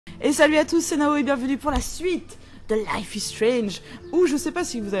Et salut à tous, c'est Nao et bienvenue pour la suite de Life is Strange, où je sais pas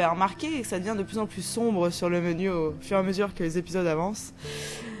si vous avez remarqué que ça devient de plus en plus sombre sur le menu au fur et à mesure que les épisodes avancent.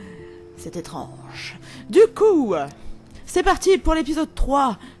 C'est étrange. Du coup, c'est parti pour l'épisode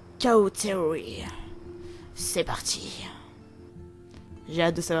 3, Chaos Theory. C'est parti. J'ai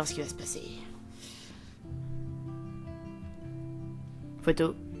hâte de savoir ce qui va se passer.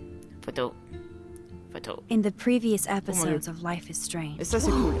 Photo, photo, photo. In the previous episodes of Life is Strange. Et ça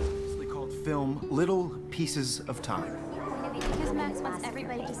c'est cool. Called film Little Pieces of Time. Because Max wants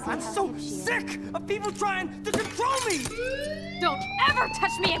everybody to see I'm how so cute she is. sick of people trying to control me! Don't ever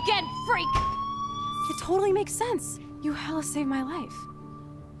touch me again, freak! It totally makes sense. You hella saved my life.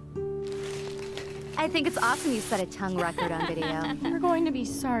 I think it's awesome you set a tongue record on video. You're going to be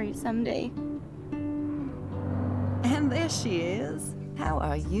sorry someday. And there she is. How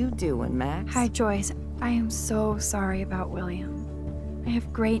are you doing, Max? Hi, Joyce. I am so sorry about William. I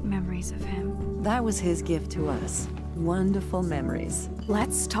have great memories of him. That was his gift to us. Wonderful memories.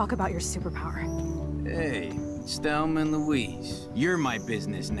 Let's talk about your superpower. Hey, Stelma and Louise, you're my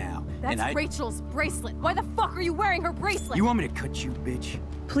business now. That's Rachel's bracelet. Why the fuck are you wearing her bracelet? You want me to cut you, bitch?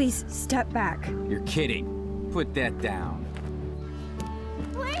 Please, step back. You're kidding. Put that down.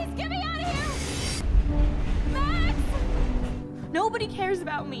 Please, get me out of here! Max! Nobody cares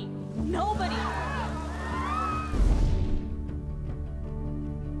about me. Nobody.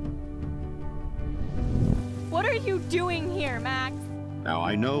 What are you doing here, Max? Now,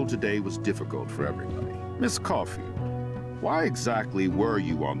 I know today was difficult for everybody. Miss Caulfield, why exactly were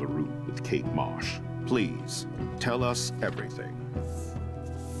you on the route with Kate Marsh? Please, tell us everything.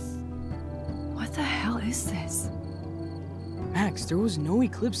 What the hell is this? Max, there was no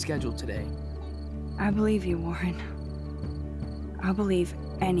eclipse scheduled today. I believe you, Warren. I'll believe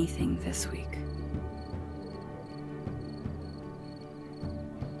anything this week.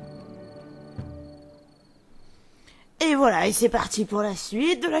 Et voilà, et c'est parti pour la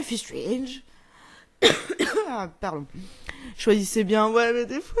suite de Life is Strange. Ah, pardon. Choisissez bien. Ouais, mais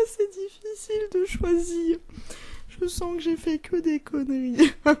des fois c'est difficile de choisir. Je sens que j'ai fait que des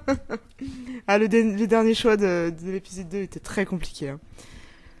conneries. Ah, le dernier choix de l'épisode 2 était très compliqué. Hein.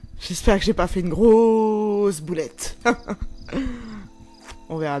 J'espère que j'ai pas fait une grosse boulette.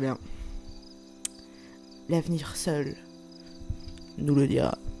 On verra bien. L'avenir seul nous le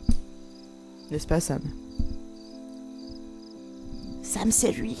dira. N'est-ce pas, Sam? Sam,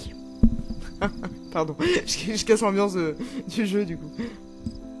 c'est lui. Pardon, je casse l'ambiance du jeu, du coup.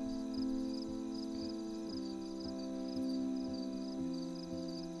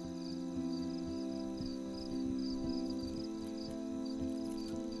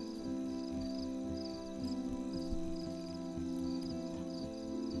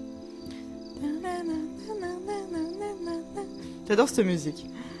 J'adore cette musique.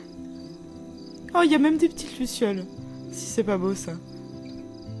 Oh, il y a même des petites lucioles. Si c'est pas beau, ça.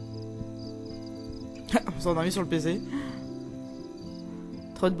 On s'en a mis sur le PC.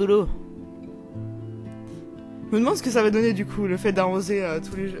 Trop de boulot. Je me demande ce que ça va donner du coup, le fait d'arroser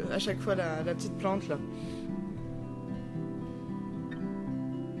à chaque fois la petite plante là.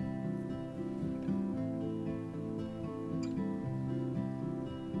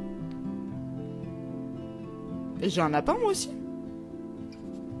 Et j'ai un lapin moi aussi.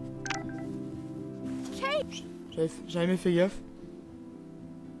 J'avais jamais fait gaffe.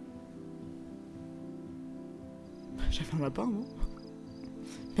 J'avais un lapin, non?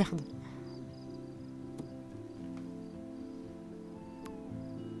 Merde.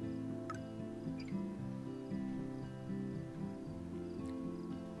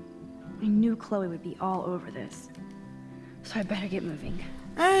 I knew Chloe would be all over this. So I better get moving.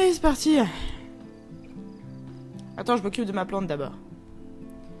 Allez, c'est parti. Attends, je m'occupe de ma plante d'abord.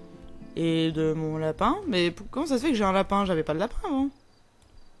 Et de mon lapin. Mais comment ça se fait que j'ai un lapin? J'avais pas de lapin avant.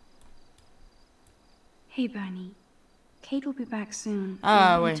 Hey, Bunny. Kate will be back soon.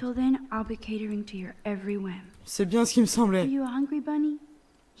 Ah, and ouais. Until then, I'll be catering to your every whim. C'est bien ce qui me Are semblait. you a hungry bunny?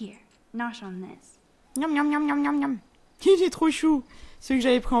 Here, nosh on this. Miam, miam, miam, miam, miam, miam. Il est trop chou. Celui que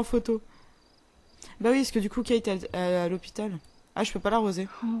j'avais pris en photo. Bah oui, parce que du coup, Kate est à l'hôpital. Ah, je peux pas l'arroser.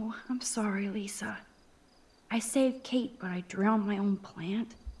 Oh, I'm sorry, Lisa. I saved Kate, but I drowned my own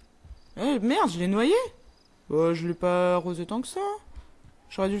plant. Eh, merde, je l'ai noyé. Oh, je l'ai pas arrosé tant que ça.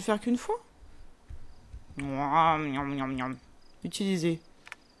 J'aurais dû le faire qu'une fois. Miam, miam, miam. Utiliser.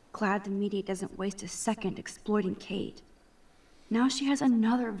 Glad the media doesn't waste a second exploiting Kate. Now she has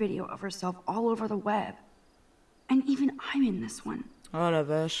another video of herself all over the web. And even I'm in this one. Oh la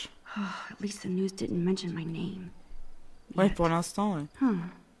vache. At least the news didn't mention my name. Ouais, Yet. pour l'instant, ouais.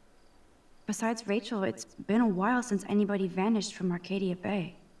 Besides Rachel, it's been a while since anybody vanished from Arcadia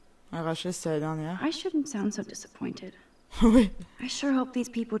Bay. RHS, c'est la dernière. I shouldn't sound so disappointed. Oui. I sure hope these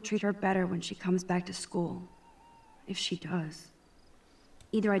people treat her better when she comes back to school. If she does.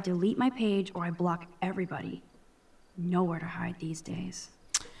 Either I delete my page or I block everybody. Nowhere to hide these days.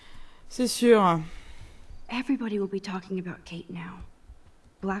 C'est sûr. Everybody will be talking about Kate now.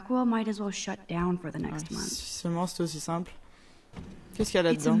 Blackwell might as well shut down for the next month. Si seulement c'était aussi simple. Qu'est-ce qu'il y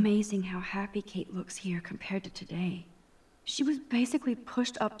a It's là-dedans? amazing how happy Kate looks here compared to today. She was basically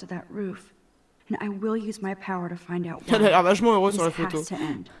pushed up to that roof. And I will use my power to find out why. Elle a l'air vachement heureuse sur la This photo. has to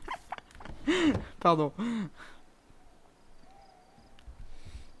end. Pardon.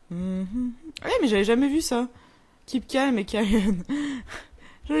 Ouais, mais j'avais jamais vu ça. Keep calm et Karen.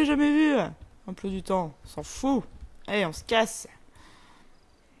 J'avais jamais vu. Emploi du temps. On s'en fout. Allez, on se casse.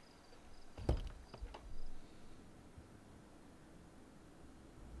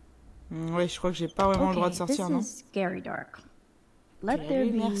 Ouais, je crois que j'ai pas vraiment le droit de sortir, non? This is scary dark. Let Que la there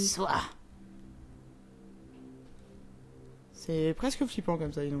lumière be... soit. C'est presque flippant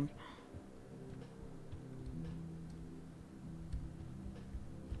comme ça, dis donc.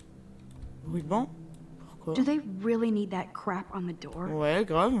 Ruban? Pourquoi? Do they really need that crap on the door? Ouais,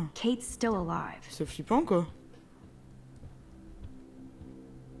 grave. Kate's still alive. C'est flippant, quoi.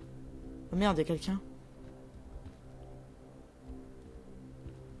 Oh merde, y'a quelqu'un.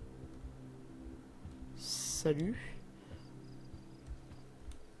 Salut.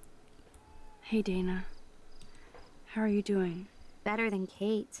 Hey, Dana. How are you doing? Better than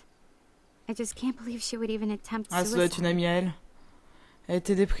Kate. I just can't believe she would even attempt Ah, ça doit être une suicide. amie à elle. Elle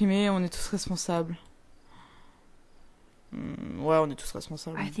était déprimée, on est tous responsables. Ouais, on est tous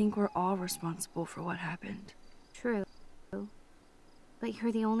responsables. I think we're all responsible for what happened. True. But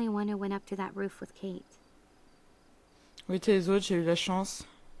you're the only one who went up to that roof with Kate. Oui, t'es les autres, j'ai eu la chance.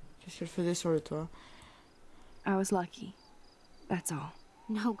 Qu'est-ce qu'elle faisait sur le toit? I was lucky. That's all.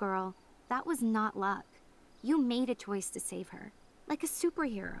 No, girl. That was not luck. You made a choice to save her. Like a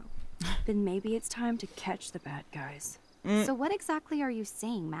superhero. Then maybe it's time to catch the bad guys. So what exactly are you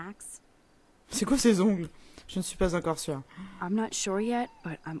saying, Max? C'est quoi ces ongles? Je ne suis pas encore sûre. I'm not sure yet,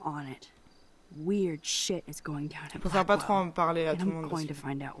 but I'm on it. Weird shit is going down at Je préfère pas trop Blackwell, en parler à and tout le I'm monde. going to Parce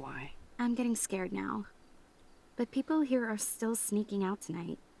find out why. I'm getting scared now. But people here are still sneaking out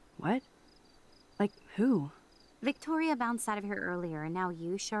tonight. What? Like who? Victoria bounced out of here earlier, and now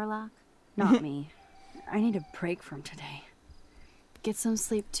you, Sherlock? Not me. I need a break from today. Get some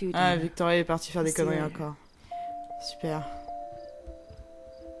sleep too, Ah, Dana. Victoria est partie faire des See you conneries later. encore. Super.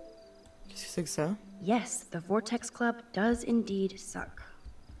 Qu'est-ce que c'est que ça? Yes, the Vortex Club does indeed suck.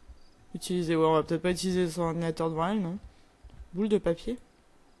 Utiliser, ouais, on va peut-être pas utiliser son ordinateur devant elle, non? Boule de papier?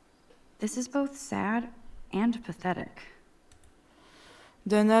 This is both sad and pathetic.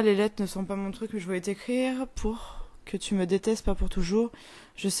 Dana, les lettres ne sont pas mon truc, mais je voulais t'écrire pour que tu me détestes pas pour toujours.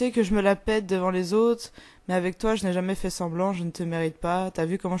 Je sais que je me la pète devant les autres, mais avec toi, je n'ai jamais fait semblant, je ne te mérite pas. T'as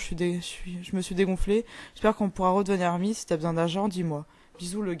vu comment je me suis dégonflée? J'espère qu'on pourra redevenir amis. Si t'as besoin d'argent, dis-moi.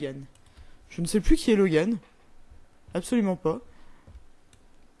 Bisous, Logan. Je ne sais plus qui est Logan. Absolument pas.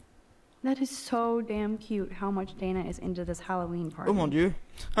 That is so damn cute how much Dana is into this Halloween party. Oh mon dieu.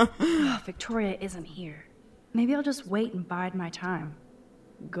 Ugh, Victoria isn't here. Maybe I'll just wait and bide my time.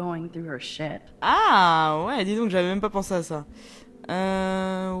 Going through her shit. Ah, ouais, dis donc, j'avais même pas pensé à ça.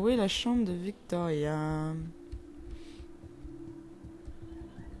 Où est la chambre de Victoria?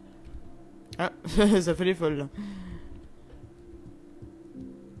 Ah, ça fait les folles, là.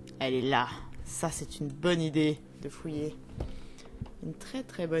 Elle est là. Ça, c'est une bonne idée de fouiller. Une très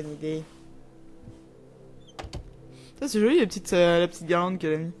très bonne idée. Ça, c'est joli, la petite guirlande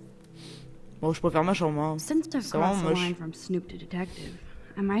qu'elle a mis. Bon, je préfère ma chambre, hein. Since I've C'est vraiment crossed the moche. line from Snoop to detective,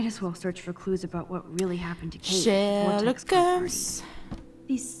 I might as well search for clues about what really happened to Kate. at the Sherlock Vortex Club party. Holmes.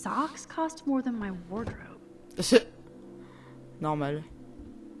 These socks cost more than my wardrobe. Normal.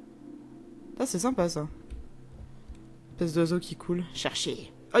 Ça, c'est sympa, ça. Espèce d'oiseau qui coule.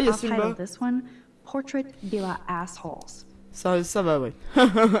 Cherchez. Oh, il y a I'll title Simba. this one Portrait de la Assholes. Ça va, ouais.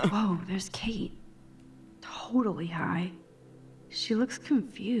 Whoa, there's Kate. Totally high. She looks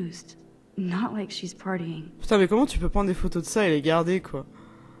confused. Not like she's partying. Putain, mais comment tu peux prendre des photos de ça et les garder, quoi?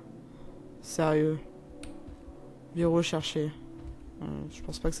 Sérieux. Bureau cherché. Je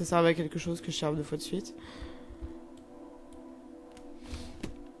pense pas que ça serve à quelque chose que je cherche deux fois de suite.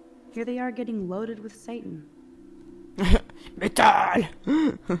 Here they are getting loaded with Satan. Métal.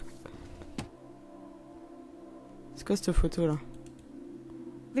 C'est quoi cette photo là?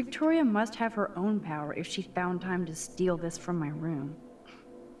 Victoria must have her own power if she found time to steal this from my room.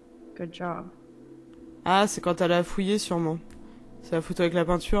 Good job. Ah, c'est quand elle a fouillé sûrement. C'est la photo avec la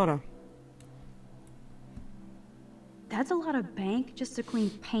peinture là. That's a lot of bank just to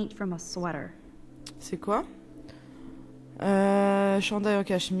clean paint from a sweater. C'est quoi? Chandail en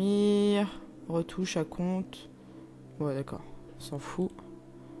cachemire, retouche à compte. Ouais, d'accord, on s'en fout.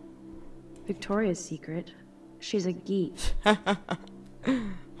 Victoria's secret. She's a geek.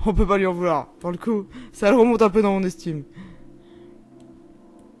 On peut pas lui en vouloir. Pour le coup, ça le remonte un peu dans mon estime.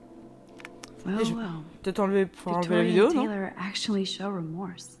 Well, Et je well. peut-être enlever la Victoria vidéo, and non? Taylor actually show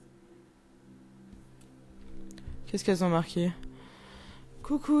remorse. Qu'est-ce qu'elles ont marqué?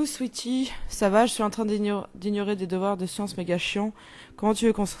 Coucou, sweetie. Ça va, je suis en train d'ignorer des devoirs de sciences méga chiants. Comment tu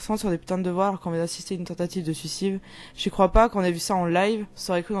veux qu'on se concentre sur des putains de devoirs alors qu'on vient d'assister à une tentative de suicide? J'y crois pas qu'on ait vu ça en live.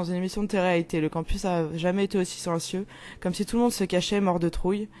 Ça aurait cru dans une émission de télé-réalité. Le campus a jamais été aussi silencieux. Comme si tout le monde se cachait, mort de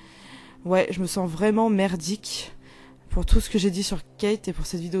trouille. Ouais, je me sens vraiment merdique. Pour tout ce que j'ai dit sur Kate et pour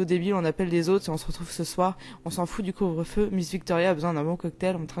cette vidéo débile, on appelle des autres et on se retrouve ce soir. On s'en fout du couvre-feu. Miss Victoria a besoin d'un bon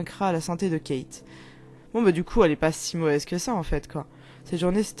cocktail. On trinquera à la santé de Kate. Bon, bah du coup, elle est pas si mauvaise que ça, en fait, quoi. Cette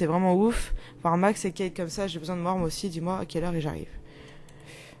journée, c'était vraiment ouf. Voir Max et Kate comme ça, j'ai besoin de moi aussi. Dis-moi à quelle heure et j'arrive.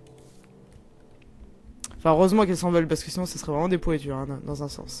 Enfin, heureusement qu'elles s'en veulent, parce que sinon, ça serait vraiment des pourritures, hein, dans un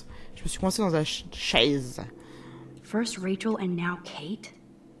sens. Je me suis coincé dans la chaise. First Rachel and now Kate?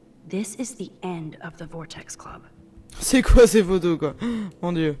 This is the end of the Vortex Club. C'est quoi ces photos, quoi?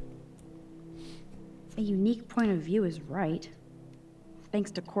 Mon Dieu. A unique point of view is right. Thanks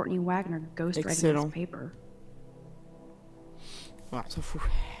to Courtney Wagner ghostwriting this paper. Ouais, on s'en fout.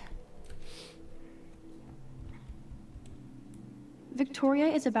 Victoria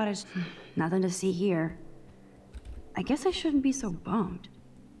is about as... nothing to see here. I guess I shouldn't be so bummed.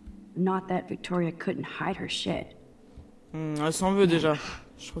 Not that Victoria couldn't hide her shit. Elle s'en veut déjà.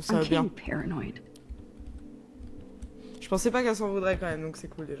 Je trouve ça bien. Paranoid. Je pensais pas qu'elle s'en voudrait quand même, donc c'est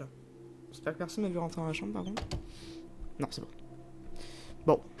cool déjà. J'espère que personne m'a vu rentrer dans la chambre par contre. Non, c'est bon.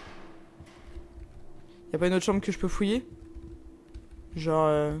 Bon. Y'a pas une autre chambre que je peux fouiller?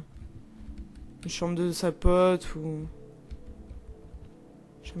 Genre... une chambre de sa pote ou...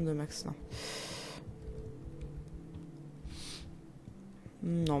 Chambre de Max, non.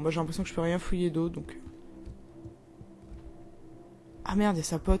 Non, bah j'ai l'impression que je peux rien fouiller d'autre, donc... Ah merde, y'a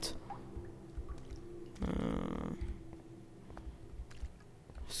sa pote.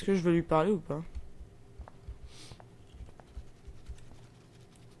 Est-ce que je veux lui parler ou pas?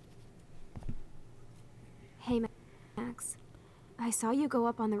 Hey, Max. I saw you go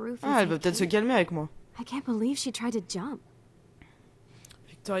up on the roof. Ah, elle va peut-être se calmer avec moi. I can't believe she tried to jump.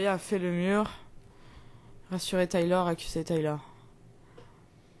 Victoria a fait le mur. Rassurer Tyler, accuser Tyler.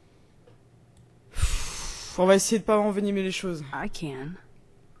 On va essayer de pas envenimer les choses. I can.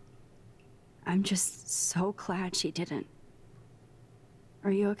 I'm just so glad she didn't.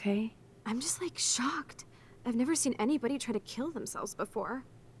 Are you okay? I'm just like shocked. I've never seen anybody try to kill themselves before.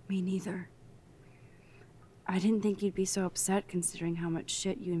 Me neither. I didn't think you'd be so upset considering how much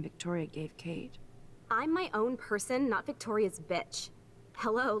shit you and Victoria gave Kate. I'm my own person, not Victoria's bitch.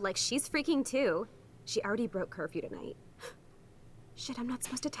 Hello, like she's freaking too. She already broke curfew tonight. Shit, I'm not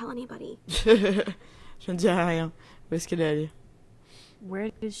supposed to tell anybody. Je ne dirai rien. Où est-ce qu'elle est allée?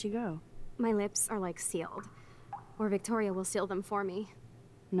 Where did she go? My lips are like sealed. Or Victoria will seal them for me.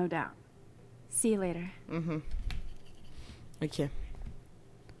 No doubt. See you later. Ok.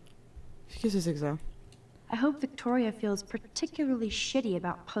 Qu'est-ce que c'est que ça? I hope Victoria feels particularly shitty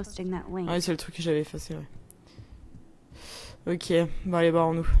about posting that link. Ah oui, c'est le truc que j'avais effacé, ouais. Ok, bon allez,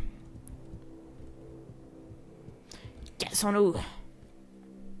 barrons-nous. Cassons-nous.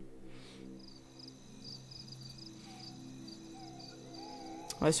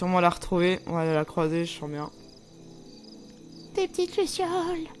 On va sûrement la retrouver. On va aller la croiser, je sens bien. Des petites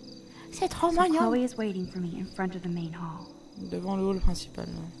lucioles. C'est trop mignon. Chloe is waiting for me in front of the main hall. Devant le hall principal.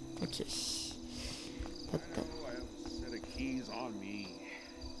 Ok.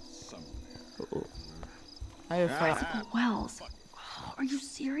 Oh. Allez, frère. Wells. Are you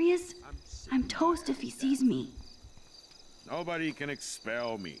serious? I'm toast if he sees me. Nobody can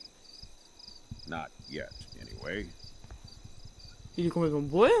expel me. Not yet, anyway. Il est complètement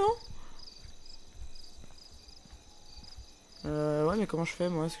bourré, non? Ouais, mais comment je fais,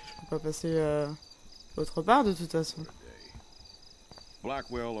 moi? Est-ce que je peux pas passer autre part, de toute façon?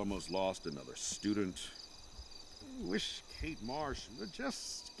 Blackwell almost lost another student. Wish Kate Marsh would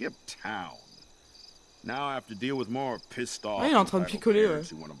just skip town. Now I have to deal with more pissed off il est en train de picoler, ouais.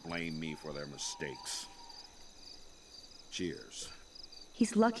 who want to blame me for their mistakes. Cheers.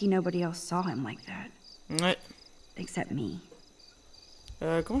 He's lucky nobody else saw him like that. Ouais. Except me.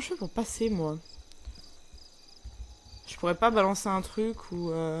 Comment je fais pour passer, moi? Je pourrais pas balancer un truc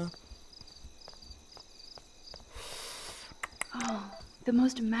ou... Oh, the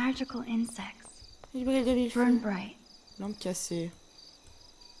most magical insects. Il brille de mille Burn feux. bright, Lampe cassée.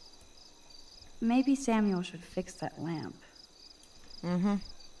 Maybe Samuel should fix that lamp.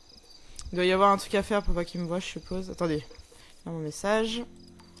 Il doit y avoir un truc à faire pour pas qu'il me voie, je suppose. Attendez. Là, mon message.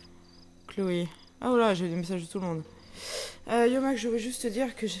 Chloé. Ah, oula, j'ai eu des messages de tout le monde. Yo Max, je veux juste te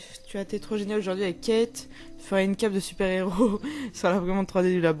dire que tu as été trop génial aujourd'hui avec Kate. Tu ferais une cape de super-héros sur l'imprimante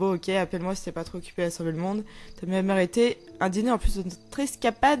 3D du labo, ok. Appelle-moi si t'es pas trop occupé à sauver le monde. T'as même arrêté un dîner en plus de notre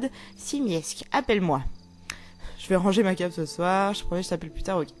escapade simiesque. Appelle-moi. Je vais ranger ma cape ce soir. Je te promets, je t'appelle plus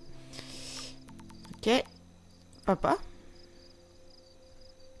tard, ok. Ok. Papa.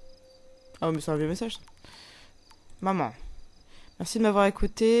 Oh, mais c'est un vieux message. Maman. Merci de m'avoir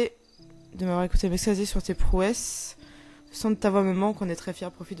écouté. M'extaser sur tes prouesses. Le son de ta voix me manque, on est très fiers.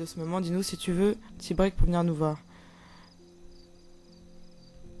 Profite de ce moment. Dis-nous si tu veux un petit break pour venir nous voir.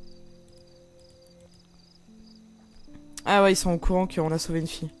 Ah ouais, ils sont au courant qu'on a sauvé une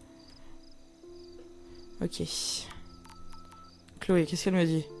fille. Ok. Chloé, qu'est-ce qu'elle me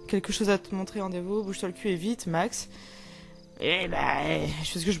dit? Quelque chose à te montrer, rendez-vous. Bouge-toi le cul et vite, Max. Eh ben,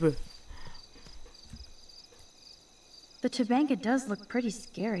 je fais ce que je peux. The Tobanga does look pretty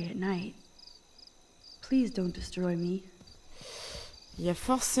scary at night. Please don't destroy me. Il y a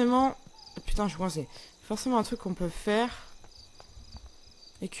forcément... Putain, je suis coincée. Forcément un truc qu'on peut faire.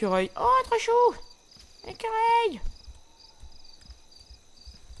 Écureuil. Oh, trop chou! Écureuil!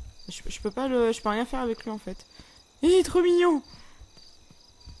 Je peux pas le... Je peux rien faire avec lui, en fait. Il est trop mignon!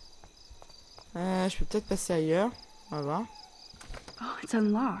 Je peux peut-être passer ailleurs. On va voir. Oh, it's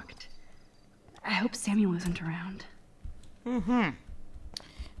unlocked. I hope Samuel isn't around.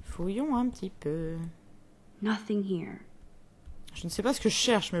 Fouillons un petit peu. Nothing here. Je ne sais pas ce que je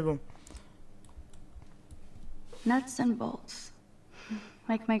cherche, mais bon. Nuts and bolts.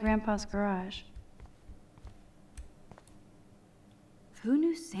 Like my grandpa's garage. Who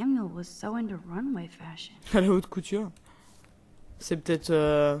knew Samuel was so into runway fashion? À la haute couture. C'est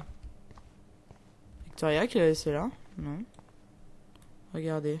peut-être... Victoria qui l'a laissé là? Non.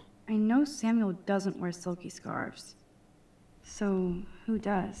 Regardez. I know Samuel doesn't wear silky scarves. So, who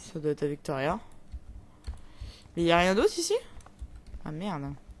does? Ça doit être à Victoria. Mais y a rien d'autre ici? Ah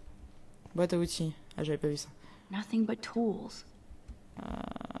merde. Boîte à outils. Ah, j'avais pas vu ça. Nothing but tools.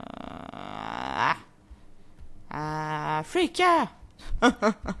 Frika.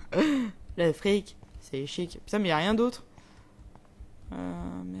 Le fric, c'est chic. Putain, mais y a rien d'autre.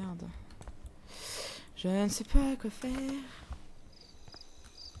 Merde. Je ne sais pas quoi faire.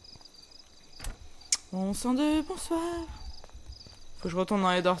 On sent de bonsoir. Faut que je retourne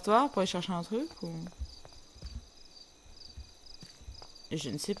dans les dortoirs pour aller chercher un truc ou... Je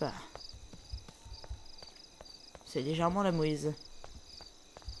ne sais pas. C'est légèrement la Moïse.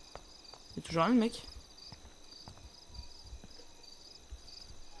 C'est toujours là le mec.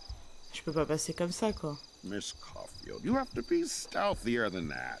 Je peux pas passer comme ça, quoi. Miss Caulfield, you have to be stealthier than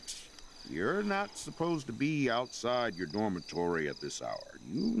that. You're not supposed to be outside your dormitory at this hour.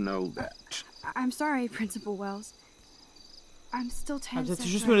 You know that. I'm sorry, Principal Wells. I'm still tense. Peut-être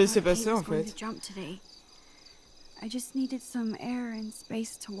juste me laisser passer, en fait. I just needed some air and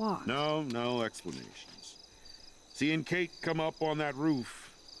space to walk. No explanations. Seeing Kate come up on that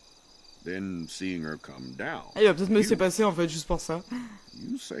roof, then seeing her come down. Ah, il va peut-être me laisser passer, en fait, juste pour ça.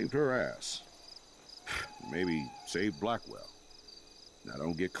 You saved her ass. Maybe save Blackwell. Now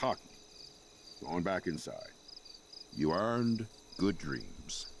don't get cocky. Going back inside. You earned good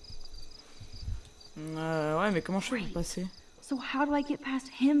dreams. Ouais, mais comment je fais pour passer? So how do I get past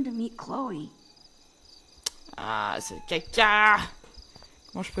him to meet Chloe? Ah, c'est caca!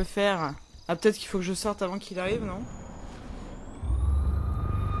 Comment je peux faire? Ah, peut-être qu'il faut que je sorte avant qu'il arrive, non?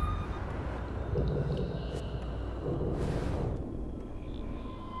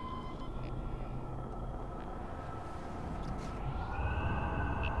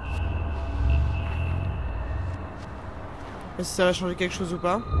 Si ça va changer quelque chose ou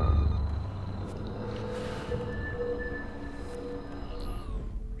pas.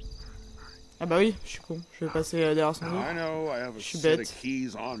 Ah bah oui, je suis con. Je vais passer derrière son dos. Je suis bête.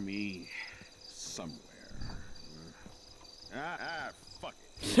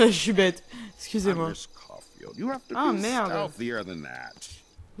 Je suis bête. Excusez-moi. Ah merde.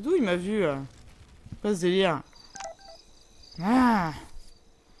 D'où il m'a vu? Pas ce délire. Ah.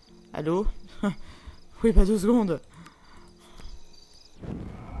 Allô? Oui, pas 2 secondes.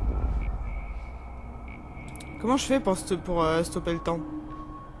 Comment je fais pour stopper le temps?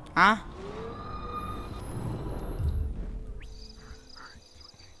 Hein?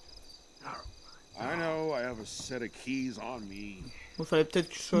 Bon, fallait peut-être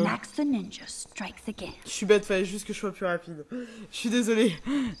que je sois... Max the Ninja strikes again. Je suis bête, fallait juste que je sois plus rapide. Je suis désolée.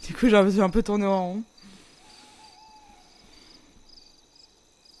 Du coup, j'ai un peu tourné en rond.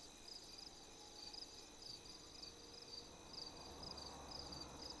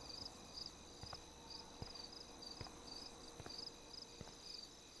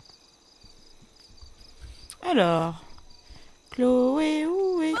 Alors... Chloé,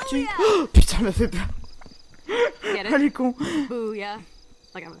 où es-tu? Oh, putain, elle m'a fait peur. Elle est con. Booyah.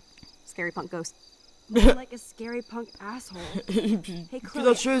 Like I'm a scary punk ghost. More like a scary punk asshole. Et puis, Hey plus Chloe,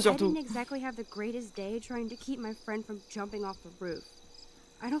 d'autres choses I surtout. didn't exactly have the greatest day trying to keep my friend from jumping off the roof.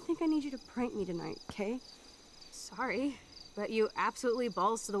 I don't think I need you to prank me tonight, okay? Sorry, but you absolutely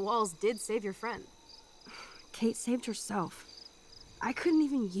balls to the walls did save your friend. Kate saved herself. I couldn't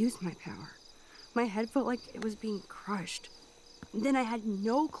even use my power. My head felt like it was being crushed. Then I had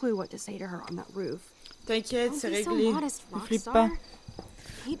no clue what to say to her on that roof. T'inquiète, c'est Don't be so réglé. modest, Ne flippe pas. Rockstar.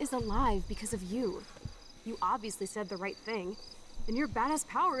 Kate is alive because of you. You obviously said the right thing, and your badass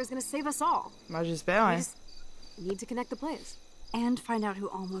power is gonna save us all. Moi, j'espère, We ouais. just need to connect the plays. And find out who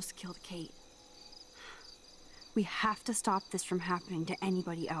almost killed Kate. We have to stop this from happening to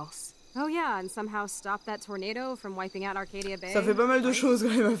anybody else. Oh yeah, and somehow stop that tornado from wiping out Arcadia Bay. Ça fait pas mal de choses quand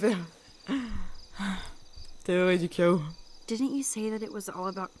même à faire. Théorie du chaos. Didn't you say that it was all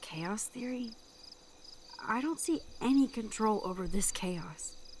about chaos theory? I don't see any control over this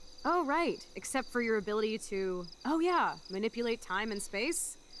chaos. Oh right, except for your ability to, oh yeah, manipulate time and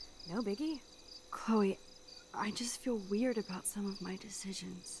space. No biggie. Chloe, I just feel weird about some of my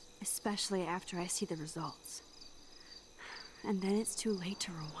decisions, especially after I see the results. And then it's too late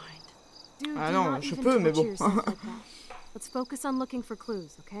to rewind. Dude, Ah do non, not je even peux, mais torture bon. yourself like that. Let's focus on looking for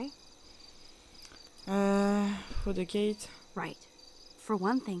clues, okay? Faute de Kate. Right. For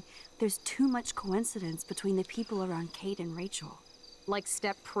one thing, there's too much coincidence between the people around Kate and Rachel. Like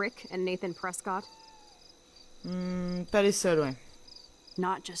Step Prick and Nathan Prescott. Pas les seuls, ouais.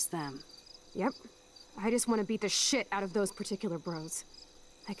 Not just them. Yep. I just want to beat the shit out of those particular bros.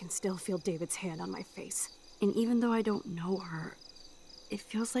 I can still feel David's hand on my face. And even though I don't know her, it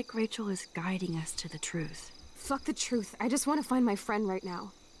feels like Rachel is guiding us to the truth. Fuck the truth. I just want to find my friend right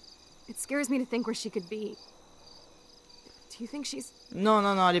now. It scares me to think where she could be. Do you think she's... Non,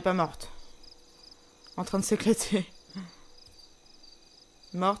 non, non, elle est pas morte. En train de s'éclater.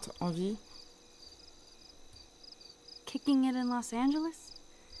 Morte, en vie. Kicking it in Los Angeles?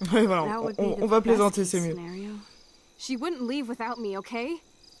 Ouais, voilà, That would be on the va best plaisanter, case c'est mieux. scenario. She wouldn't leave without me, okay?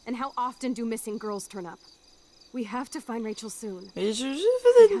 And how often do missing girls turn up? We have to find Rachel soon. Mais je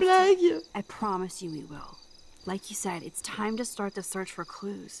faisais une blague. I promise you we will. Like you said, it's time to start the search for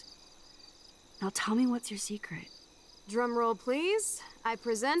clues. Now tell me what's your secret. Drum roll, please. I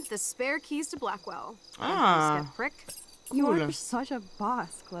present the spare keys to Blackwell. Ah. Step Prick. You Cool. are such a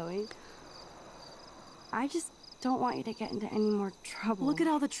boss, Chloe. I just don't want you to get into any more trouble. Look at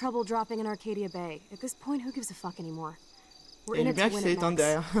all the trouble dropping in Arcadia Bay. At this point, who gives a fuck anymore? We're Et in lui it bien to qui win s'est it, éteinte Max.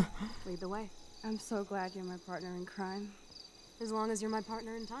 derrière. Lead the way. I'm so glad you're my partner in crime. As long as you're my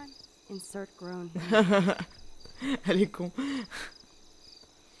partner in time. Insert groan. Elle est con.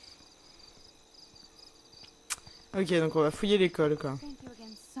 Ok, donc on va fouiller l'école, quoi. Thank you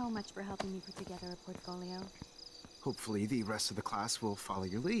again so much for helping me put together a portfolio. Hopefully the rest of the class will follow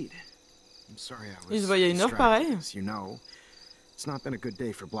your lead. I'm sorry I was Il se voit il y a une heure, distracted, pareil. as you know. It's not been a good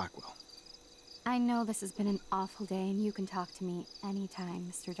day for Blackwell. I know this has been an awful day, and you can talk to me anytime,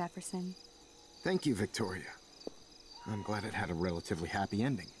 Mr. Jefferson. Thank you, Victoria. I'm glad it had a relatively happy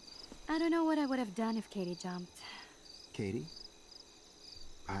ending. I don't know what I would have done if Katie jumped. Katie?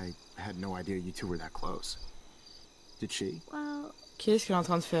 I had no idea you two were that close. Did she? Well, Qu'est-ce qu'elle est en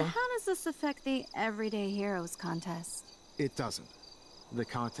train de faire? how does this affect the Everyday Heroes contest? It doesn't. The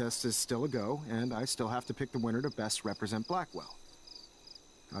contest is still a go, and I still have to pick the winner to best represent Blackwell.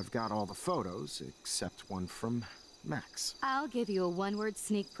 I've got all the photos, except one from Max. I'll give you a one-word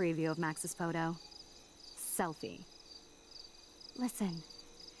sneak preview of Max's photo. Selfie. Listen,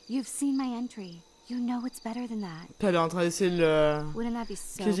 you've seen my entry. You know it's better than that. Elle est en train d'essayer de le... Wouldn't that be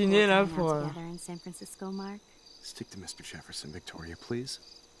so Cuisiner, cool là, to hang pour, out together in San Francisco, Mark? Stick to Mr. Jefferson, Victoria, please.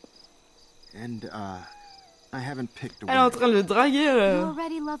 And, I haven't picked a Elle est en winner. train de le draguer, You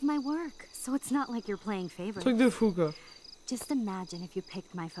already love my work, so it's not like you're playing favorites. truc de fou, quoi. Just imagine if you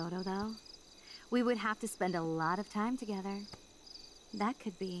picked my photo, though. We would have to spend a lot of time together. That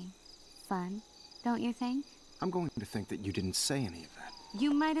could be fun, don't you think? I'm going to think that you didn't say any of that.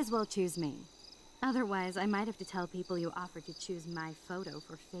 You might as well choose me. Otherwise, I might have to tell people you offered to choose my photo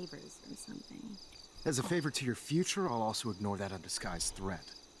for favors or something. As a favor to your future, I'll also ignore that undisguised threat.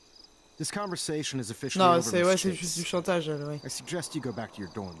 This conversation is officially Non, over, c'est ouais, Miss c'est Chase. juste du chantage, elle, ouais. I suggest you go back to your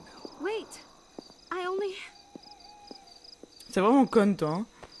dorm now. Wait! I only... C'est vraiment conne, toi, hein.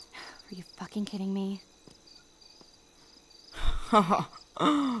 Are you fucking kidding me?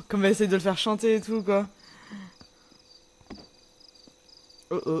 Comme elle essaie de le faire chanter et tout, quoi.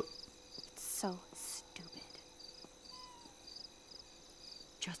 Oh oh. So stupid.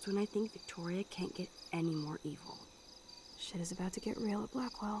 Just when I think Victoria can't get any more evil. Shit is about to get real at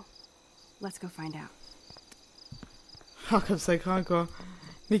Blackwell. Let's go find out. Ah, comme ça craint, quoi.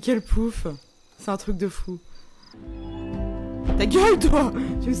 Mais quel pouf. C'est un truc de fou. Ta gueule, toi!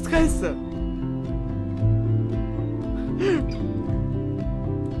 Tu me stresses!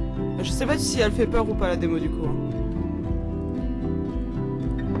 Je sais pas si elle fait peur ou pas, la démo, du coup.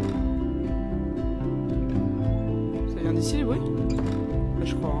 Ça vient d'ici, les bruits?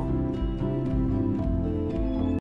 Je crois.